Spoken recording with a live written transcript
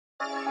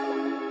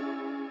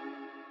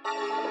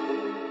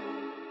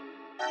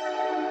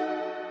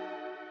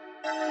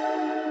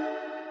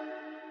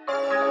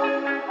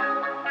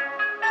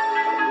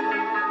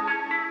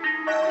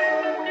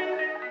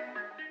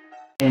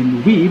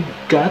And we've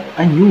got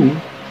a new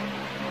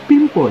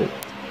pimple.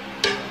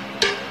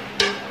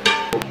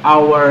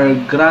 Our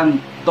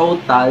grand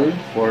total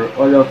for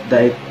all of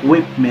the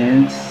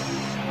equipments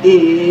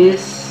is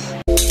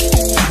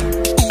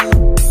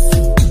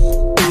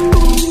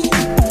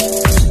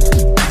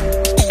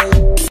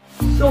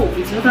so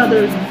it's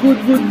another good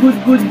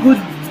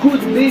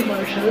day,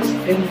 Marshals,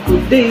 and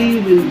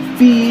today will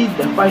be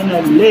the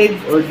final leg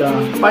or the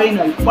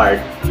final part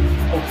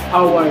of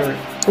our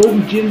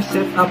home gym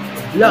setup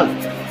vlog,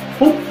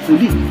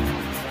 hopefully.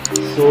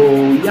 So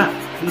yeah,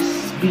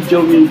 this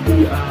video will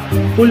be a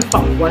full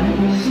pack one,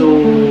 so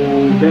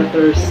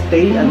better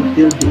stay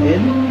until the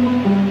end.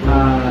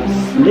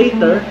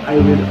 Later I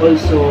will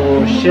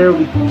also share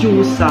with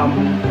you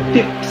some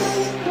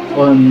tips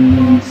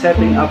on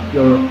setting up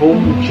your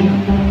home gym.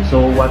 So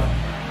what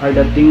are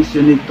the things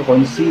you need to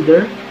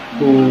consider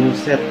to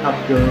set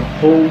up your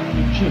home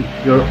gym,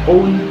 your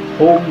own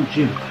home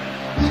gym?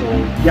 So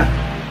yeah,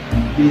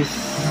 this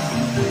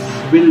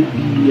will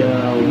be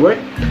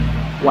worth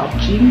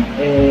watching,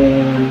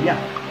 and yeah,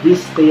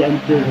 please stay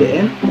until the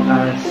end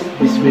as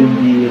this will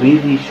be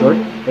really short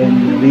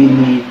and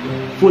really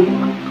full.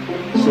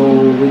 So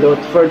without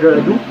further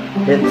ado,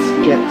 let's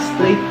get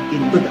straight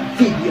into the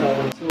video.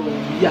 So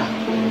yeah,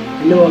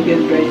 hello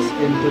again guys,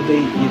 and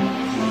today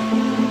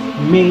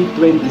it's May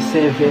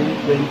 27,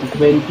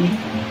 2020,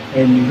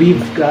 and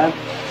we've got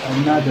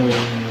another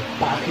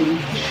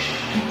package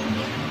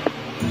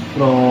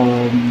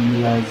from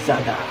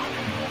Lazada.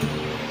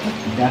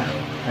 Yeah,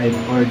 I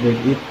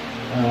ordered it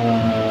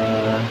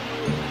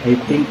I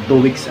think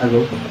 2 weeks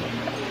ago.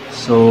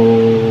 So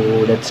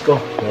let's go,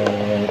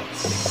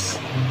 let's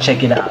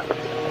check it out.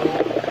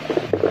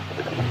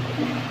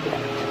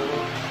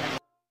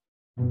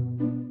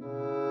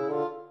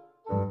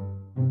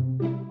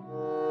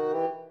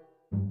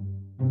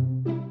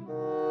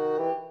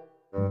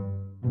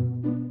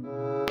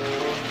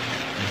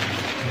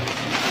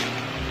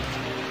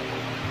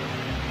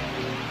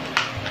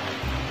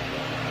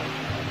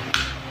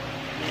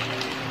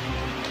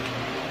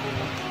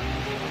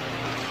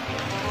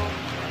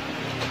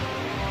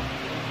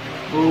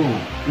 Oh,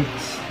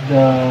 it's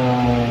the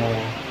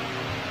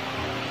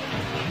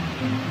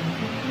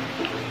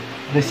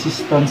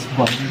resistance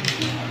band.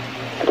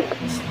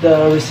 It's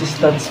the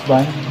resistance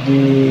band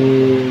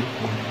with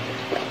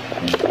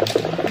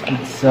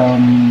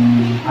some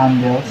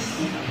handles.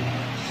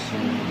 So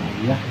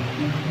yeah,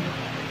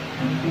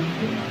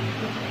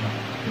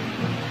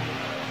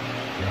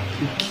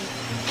 it's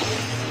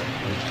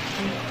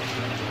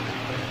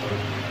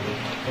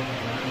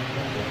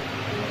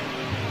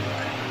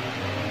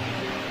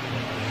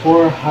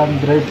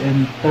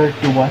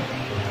 431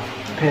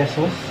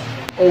 pesos.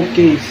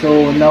 Okay,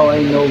 so now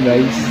I know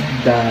guys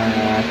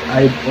that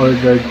I've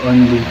ordered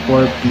only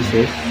 4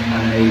 pieces.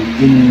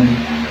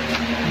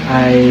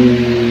 I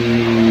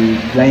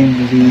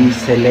blindly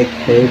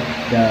selected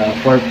the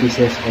 4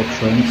 pieces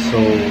option.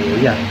 So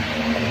yeah,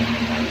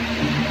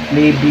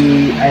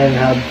 maybe I'll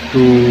have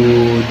to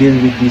deal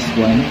with this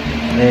one,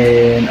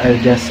 and I'll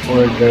just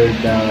order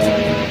the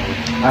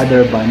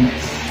other bands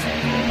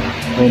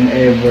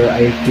whenever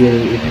I feel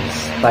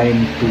it's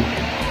time to.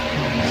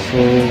 So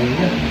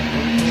yeah,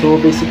 so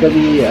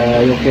basically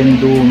you can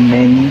do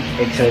many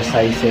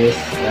exercises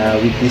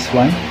with this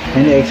one,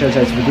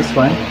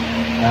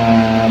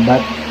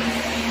 but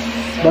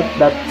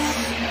that's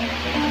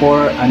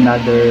for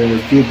another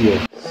video.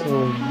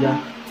 So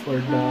yeah,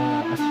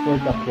 as for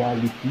the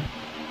quality,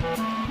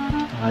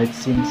 it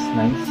seems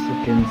nice. You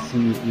can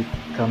see it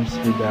comes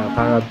with a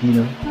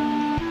carabiner.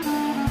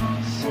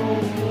 So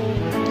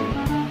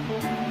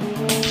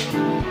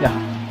yeah,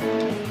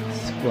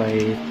 it's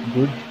quite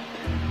good,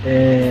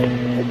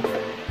 and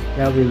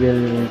yeah, we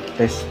will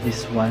test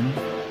this one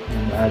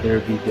in other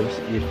videos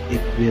if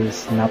it will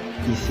snap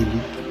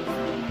easily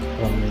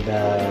from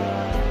the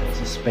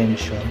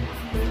suspension.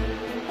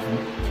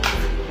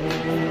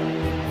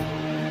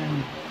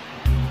 And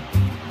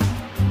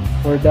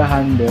for the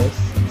handles,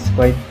 it's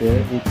quite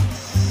there.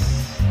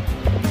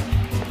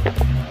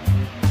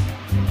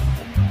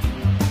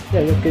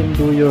 Yeah, you can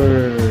do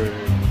your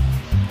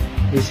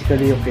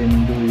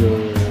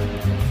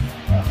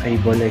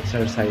cable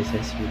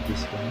exercises with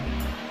this one.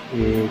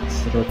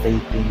 It's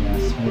rotating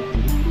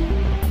smoothly.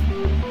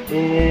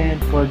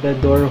 And for the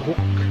door hook,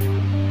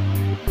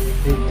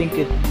 I think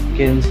it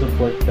can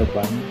support the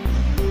band.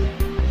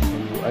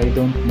 So I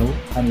don't know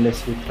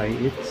unless we try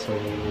it. So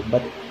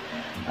but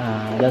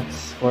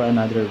that's for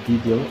another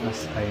video,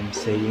 as I'm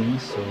saying.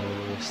 So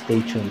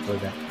stay tuned for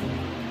that.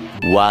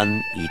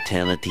 One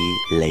eternity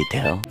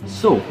later.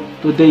 So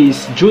today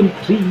is June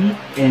 3,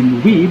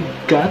 and we've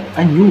got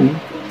a new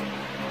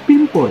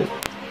pimple.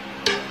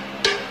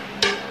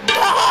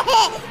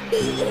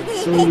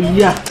 So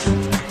yeah,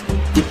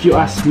 if you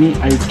ask me,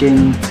 I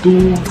can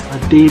do a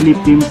daily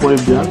pimple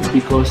vlog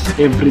because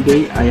every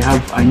day I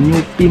have a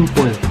new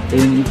pimple,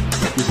 and it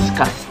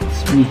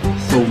disgusts me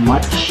so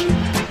much.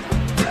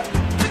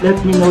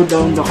 Let me know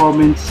down the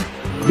comments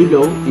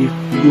below if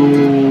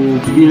you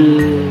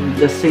feel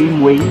the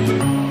same way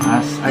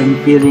as I'm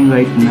feeling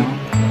right now.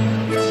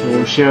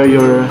 So share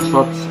your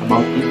thoughts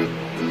about it.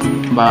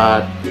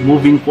 But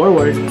moving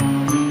forward,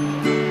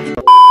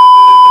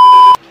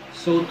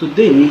 so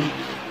today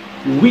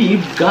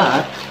we've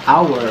got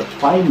our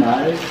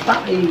final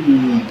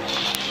package.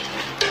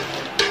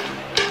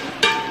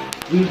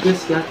 We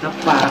just got the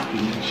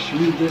package.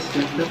 We just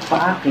got the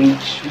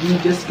package. We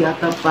just got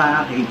the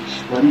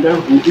package. Wonder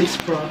who it's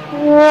from.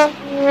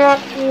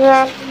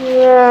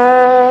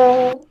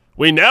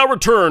 We now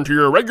return to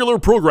your regular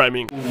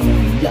programming.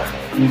 Yeah,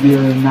 we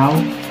will now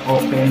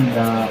open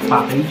the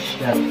package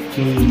that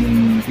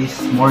came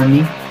this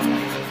morning.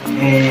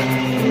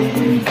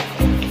 And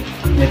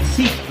let's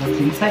see what's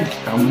inside.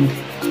 Come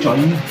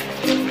join me.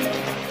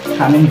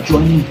 Come and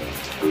join me.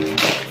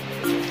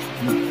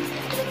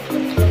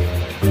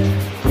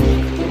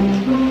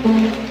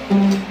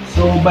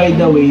 So by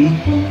the way,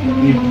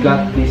 we've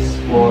got this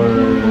for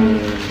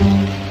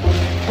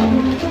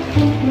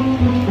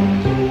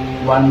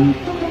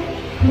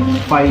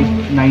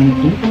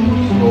 1,592,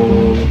 so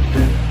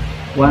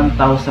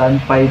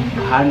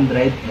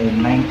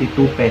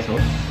 1,592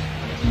 pesos.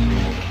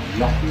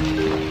 Yeah,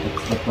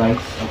 that's the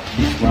price of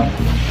this one.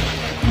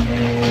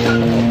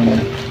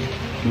 And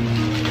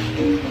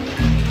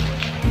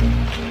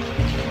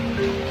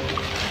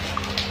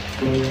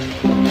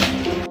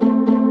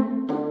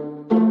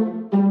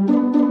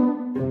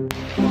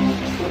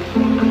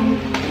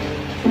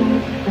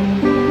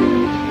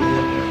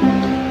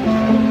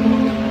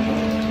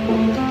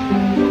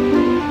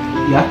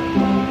yeah,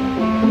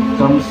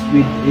 comes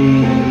with a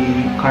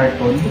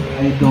carton.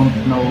 I don't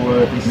know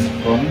where this is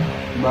from,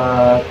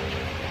 but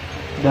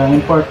the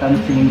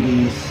important thing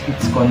is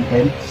its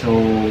content. So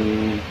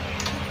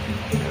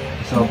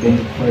let's open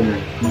it further.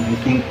 I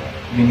think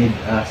we need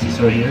a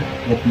scissor here.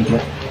 Let me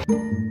get.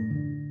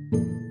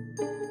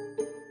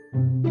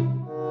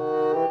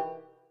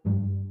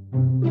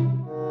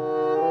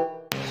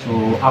 So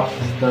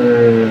after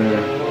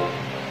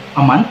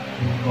a month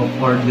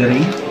of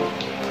ordering,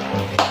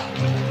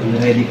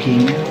 already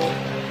came.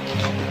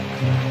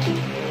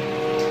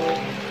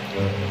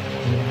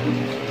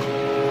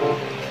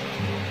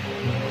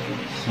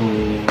 So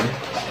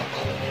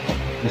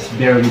just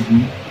bear with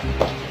me,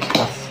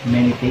 as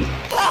many take.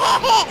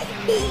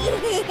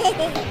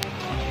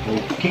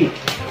 Okay,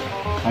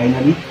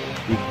 finally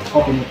we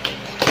open it.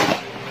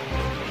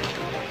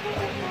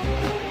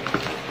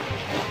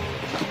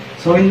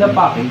 So in the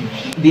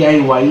package,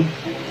 DIY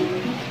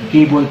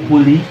cable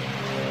pulley.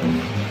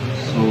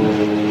 So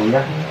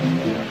yeah.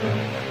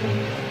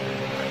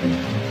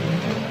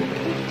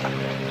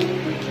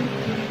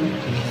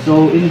 So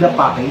in the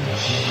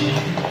package,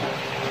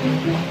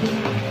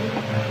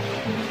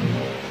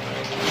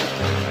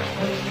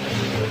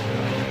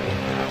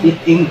 it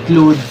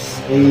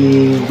includes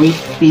a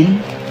weight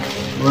pin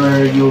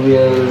where you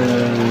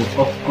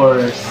will of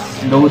course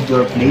load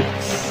your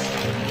plates.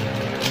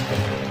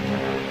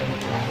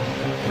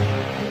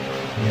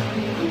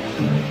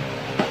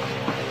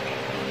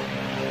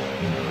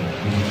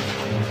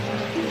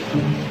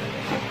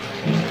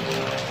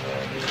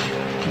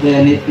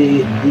 Then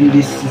in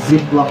this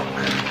Ziploc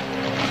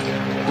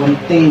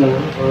container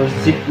or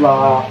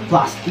Ziploc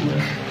plastic,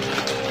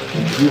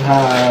 you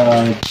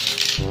have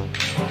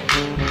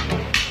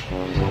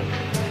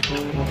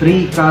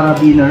 3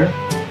 carabiner.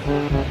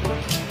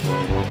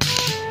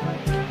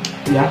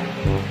 Yeah,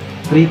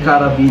 3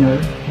 carabiner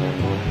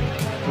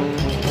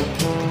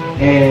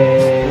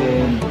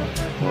and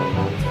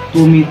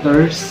 2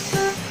 meters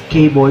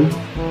cable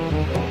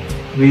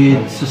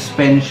with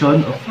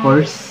suspension, of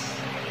course,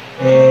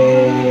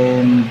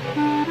 and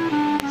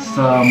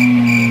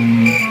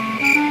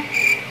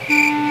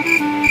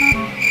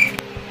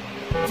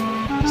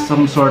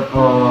some sort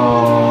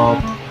of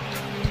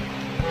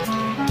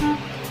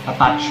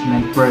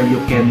attachment where you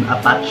can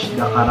attach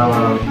the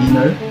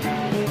carabiner.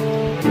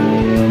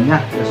 And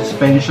yeah, the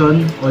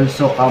suspension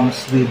also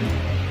comes with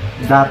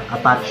that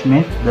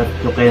attachment that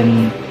you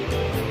can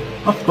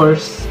of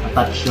course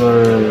attach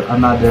your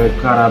another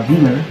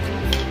carabiner.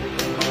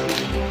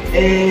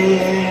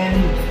 And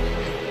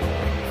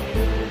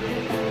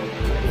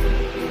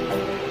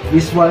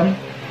this one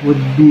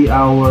would be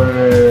our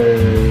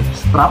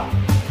strap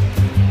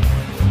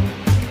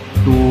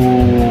to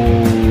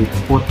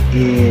put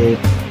it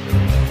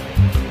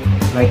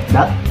like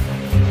that.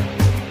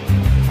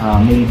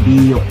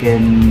 Maybe you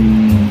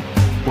can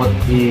put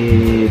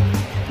it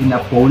in a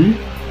pole,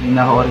 in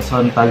a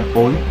horizontal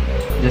pole,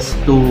 just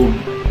to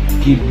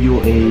give you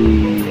a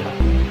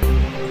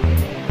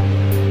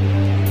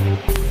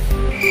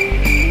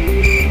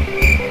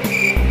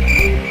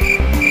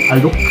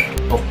look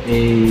of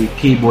a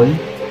cable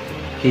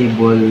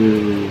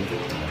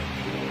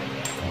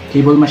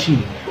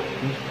machine.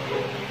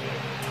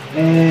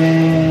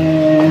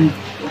 And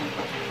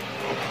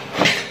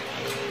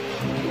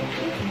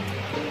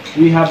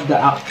we have the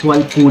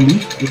actual pulley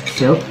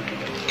itself.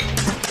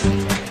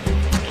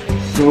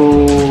 So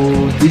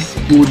So this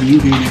pulley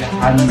will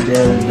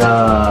handle the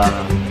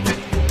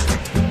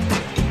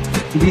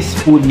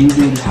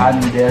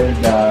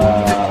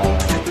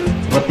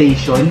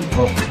rotation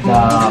of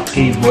the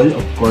cable,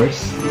 of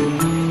course.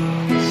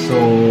 So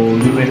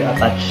you will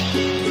attach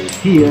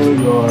here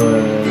your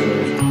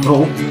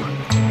rope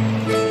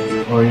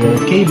or your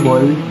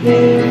cable.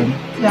 Then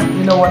yeah,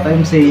 you know what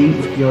I'm saying.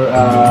 If you're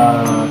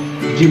a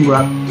gym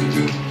rat,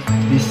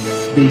 this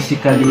is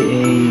basically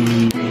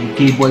a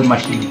cable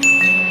machine.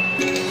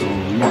 So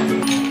yeah,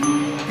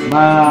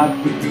 but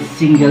it's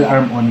single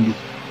arm only.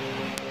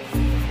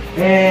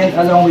 And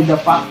along with the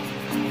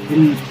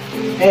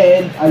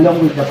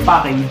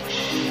package,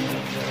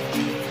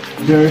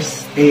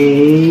 there's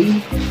a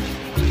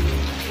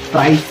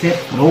tricep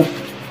rope.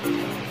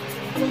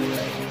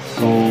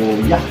 So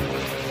yeah,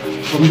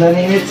 from the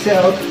name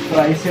itself,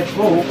 tricep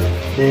rope,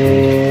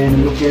 then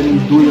you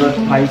can do your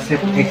tricep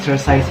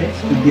exercises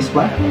with this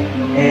one.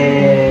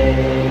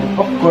 And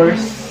of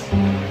course,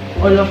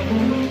 all of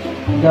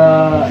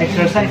the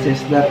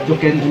exercises that you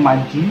can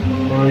imagine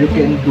or you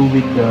can do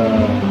with the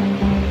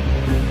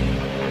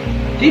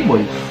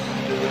cables.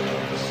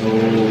 So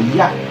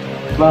yeah,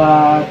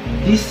 but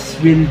this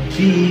will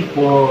be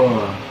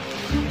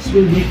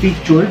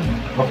featured,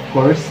 of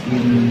course,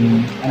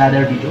 in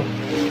another video.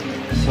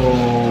 So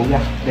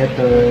yeah,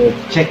 better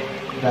check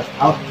that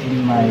out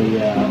in my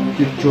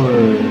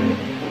future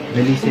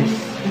releases.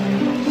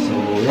 So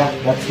yeah,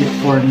 that's it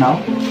for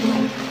now.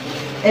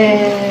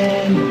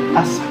 And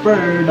as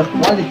per the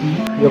quality,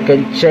 you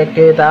can check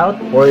it out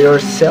for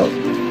yourself.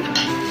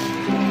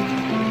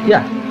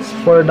 Yeah,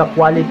 for the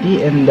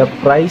quality and the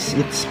price,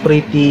 it's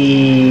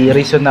pretty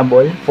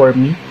reasonable for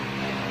me,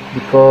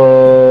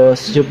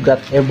 because you've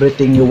got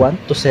everything you want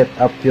to set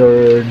up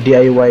your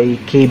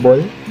DIY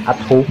cable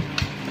at home.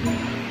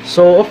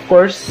 So of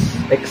course,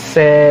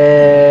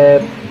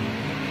 except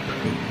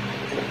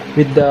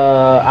with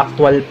the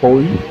actual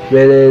pole,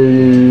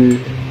 well,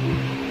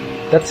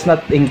 that's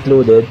not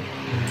included,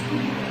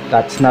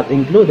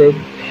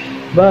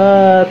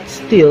 but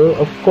still,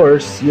 of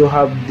course, you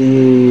have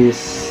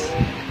this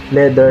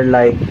leather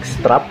like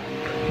strap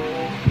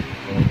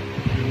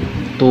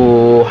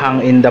to hang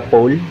in the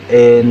pole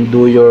and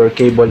do your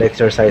cable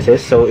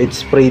exercises. So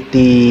it's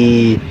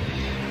pretty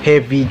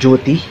heavy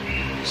duty,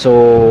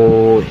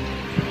 so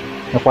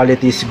the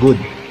quality is good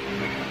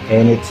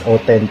and it's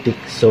authentic.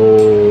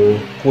 So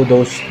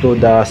kudos to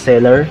the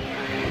seller,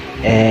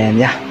 and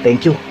yeah,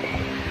 thank you.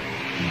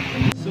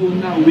 So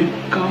now we've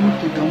come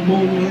to the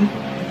moment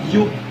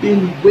you've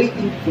been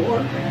waiting for,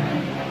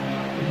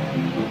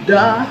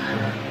 the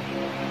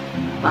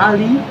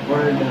tally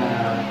or the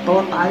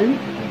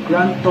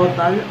grand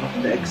total of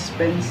the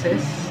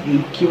expenses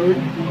incurred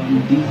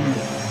on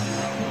these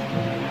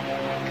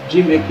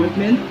gym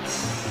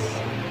equipments.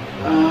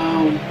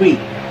 Wait,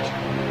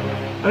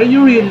 are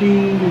you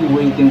really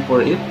waiting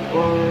for it,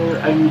 or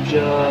I'm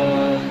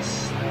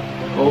just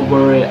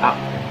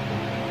overreacting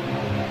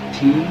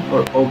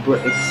or over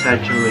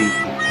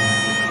exaggerating?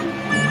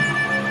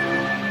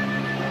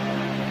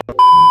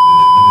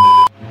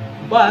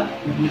 But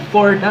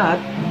before that,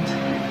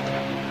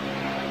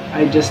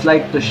 I just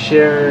like to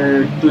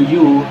share to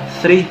you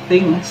 3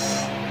 things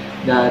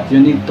that you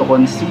need to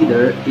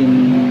consider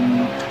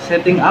in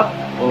setting up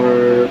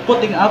or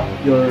putting up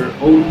your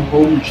own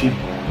home gym.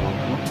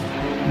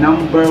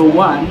 Number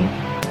 1,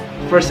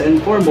 first and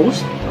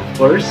foremost, of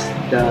course,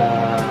 the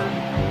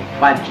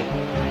budget.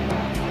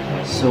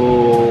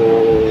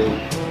 So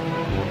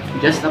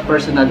just a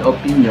personal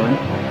opinion,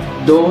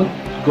 don't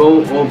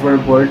go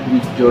overboard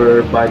with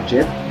your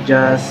budget.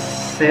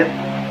 Just set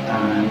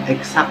an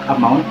exact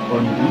amount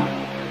only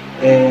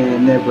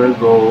and never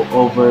go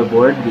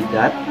overboard with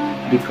that,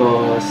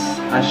 because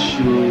as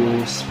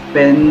you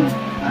spend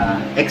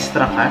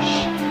extra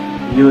cash,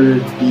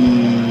 you'll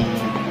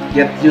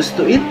get used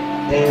to it,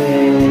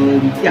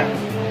 and yeah,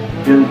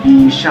 you'll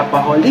be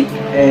shopaholic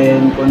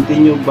and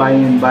continue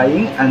buying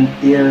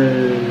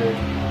until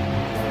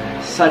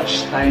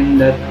such time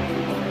that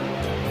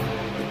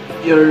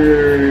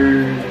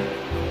you're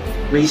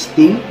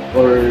wasting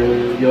or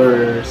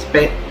you're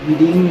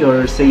spending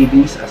your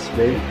savings as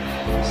well.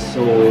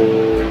 So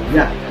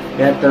yeah,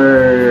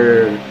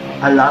 better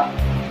allot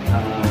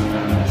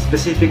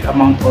specific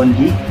amount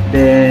only,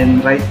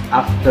 then right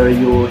after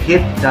you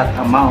hit that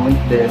amount,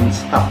 then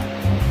stop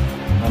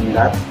on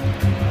that.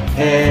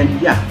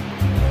 And yeah,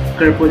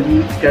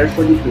 carefully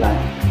plan,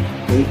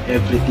 okay,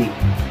 everything.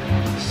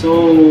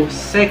 So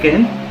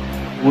second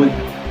would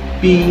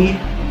be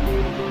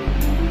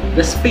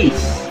the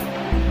space,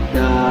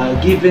 the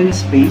given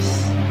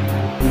space,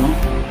 you know,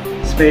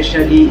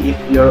 especially if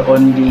you're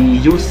only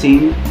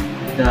using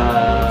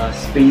the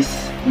space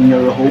in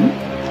your home.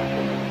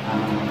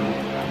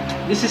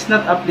 This is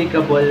not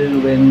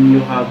applicable when you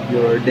have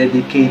your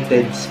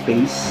dedicated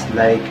space,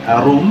 like a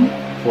room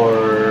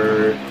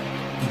for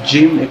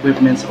gym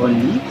equipments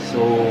only. So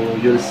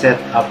you'll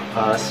set up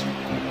a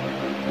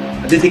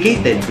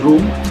dedicated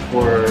room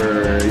for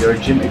your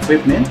gym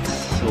equipment.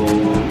 So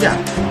yeah,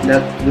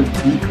 that would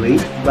be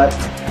great. But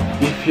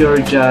if you're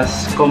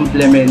just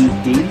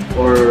complementing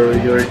or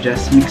you're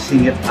just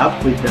mixing it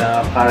up with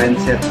the current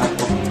setup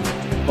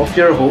of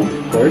your home,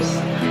 of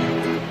course.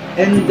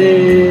 And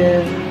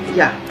then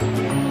yeah,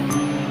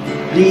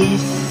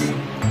 please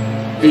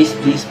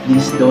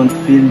don't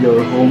fill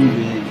your home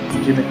with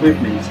gym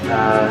equipment,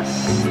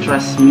 as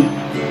trust me,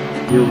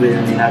 you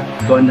will not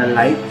gonna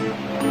like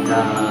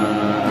the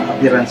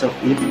appearance of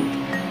it.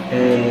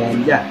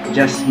 And yeah,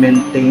 just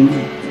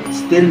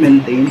still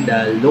maintain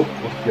the look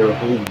of your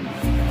home,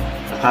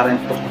 the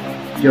current look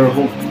of your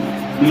home.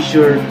 Be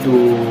sure to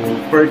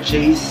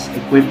purchase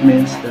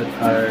equipments that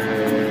are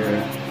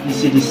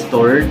easily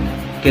stored,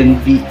 can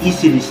be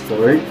easily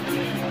stored,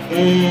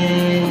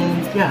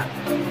 and yeah,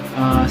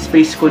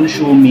 space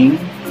consuming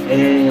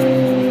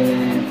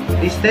and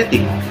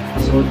aesthetic,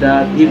 so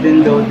that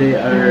even though they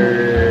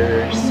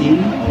are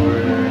seen or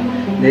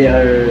they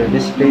are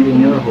displayed in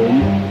your home,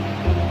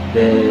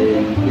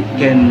 then it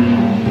can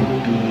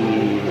be,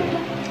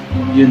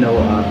 you know,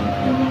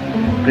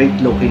 great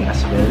looking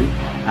as well.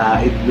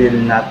 It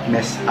will not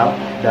mess up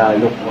the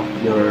look of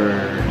your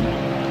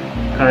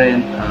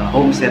current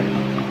home setup.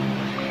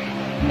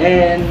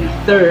 And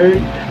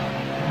third,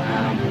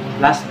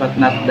 last but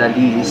not the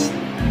least,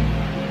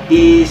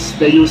 is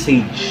the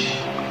usage.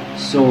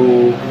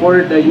 So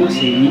for the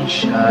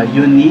usage,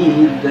 you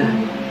need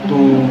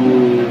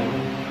to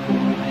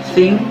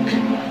think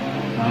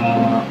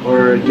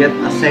or get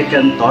a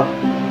second thought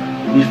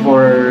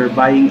before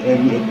buying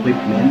any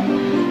equipment.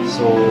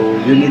 So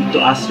you need to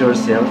ask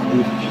yourself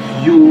if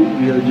you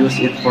will use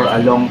it for a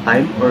long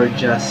time, or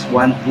just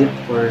want it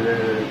for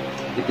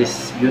it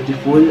is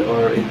beautiful,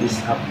 or it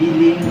is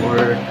appealing,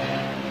 or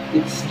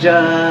it's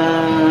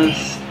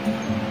just,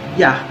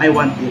 yeah, I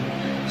want it.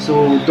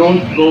 So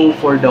don't go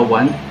for the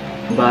want,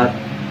 but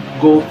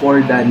go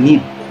for the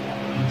need.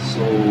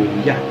 So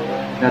yeah,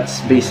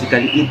 that's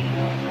basically it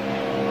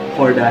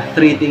for the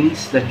 3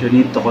 things that you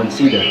need to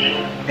consider.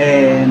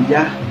 And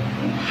yeah,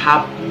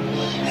 happy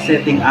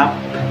setting up,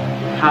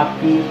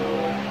 happy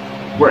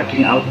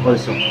working out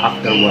also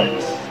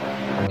afterwards.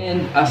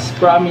 And as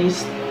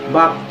promised,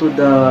 back to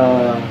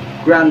the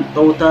grand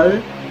total.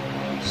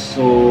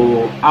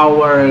 So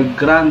our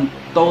grand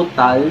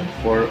total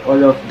for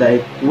all of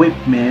the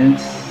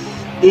equipments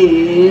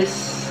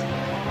is,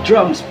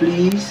 drums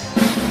please,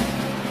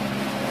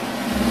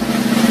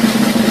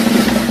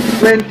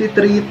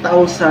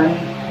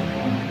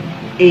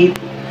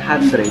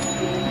 23,800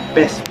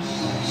 pesos.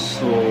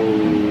 So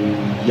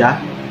yeah,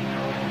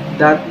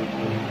 that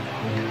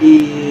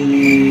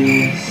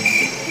is,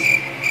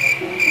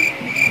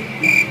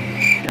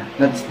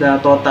 that's the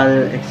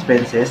total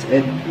expenses,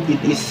 and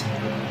it is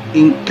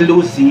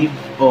inclusive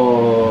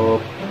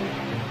of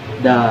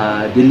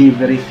the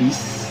delivery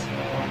fees.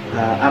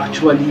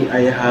 Actually,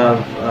 I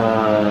have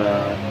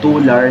 2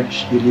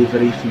 large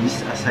delivery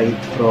fees aside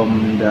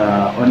from the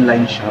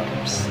online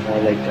shops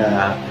like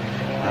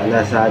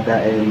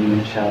Lazada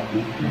and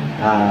Shopee.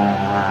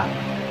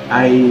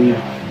 I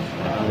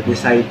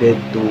decided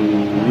to,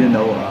 you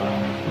know,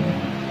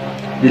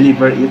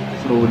 deliver it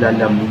through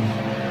Lalamove,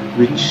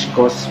 which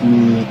cost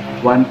me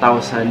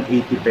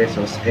 1,080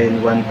 pesos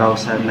and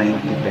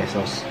 1,090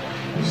 pesos.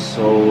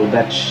 So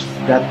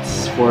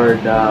that's for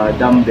the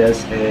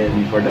dumbbells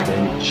and for the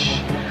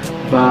bench.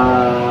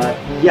 But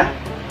yeah,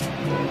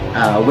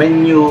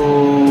 when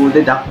you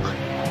deduct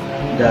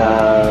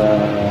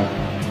the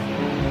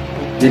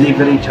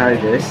delivery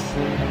charges,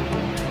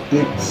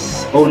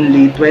 it's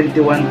only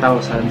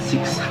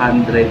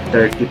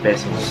 21,630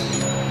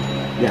 pesos.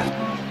 Yeah,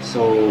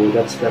 so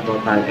that's the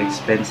total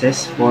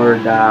expenses for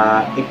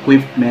the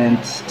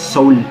equipment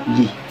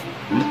solely.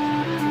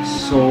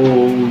 So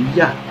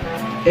yeah,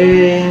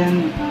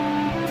 and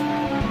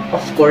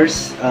of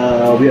course,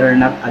 we are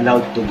not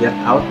allowed to get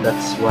out.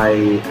 That's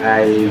why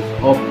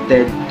I've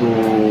opted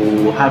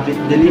to have it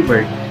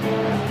delivered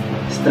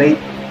straight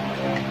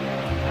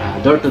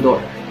door to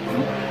door.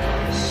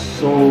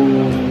 So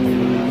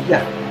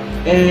yeah,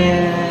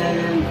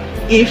 and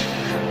if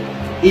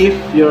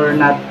you're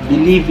not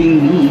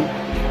believing me,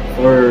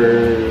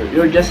 or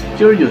you're just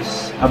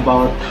curious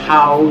about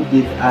how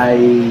did I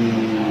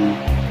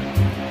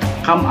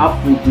come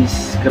up with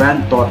this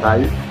grand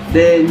total,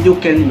 then you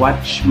can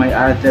watch my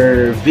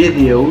other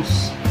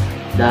videos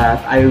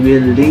that I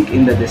will link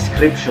in the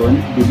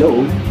description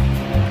below,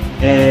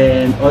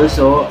 and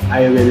also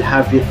I will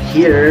have it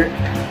here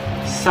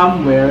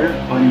somewhere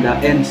on the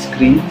end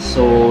screen,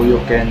 so you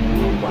can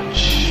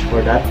watch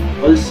for that.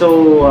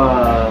 Also,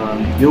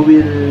 you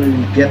will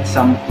get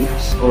some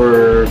tips,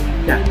 or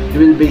yeah, you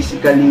will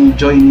basically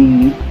joining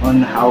me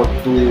on how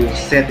to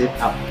set it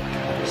up.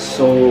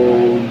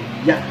 So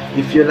yeah,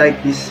 if you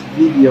like this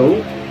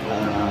video,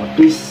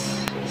 please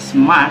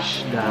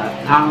smash the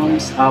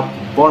thumbs up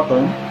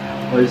button.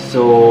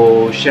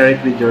 Also share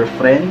it with your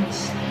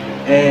friends,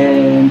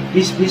 and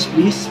please,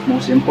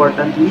 most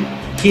importantly,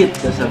 hit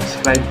the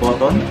subscribe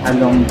button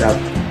along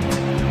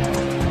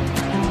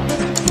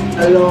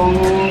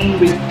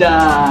with the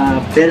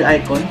bell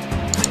icon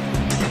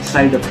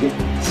side of it.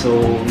 So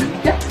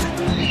yeah,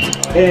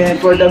 And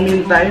for the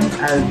meantime,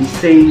 I'll be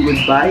saying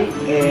goodbye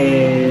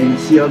and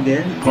see you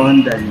again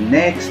on the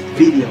next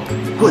video.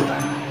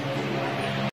 Goodbye.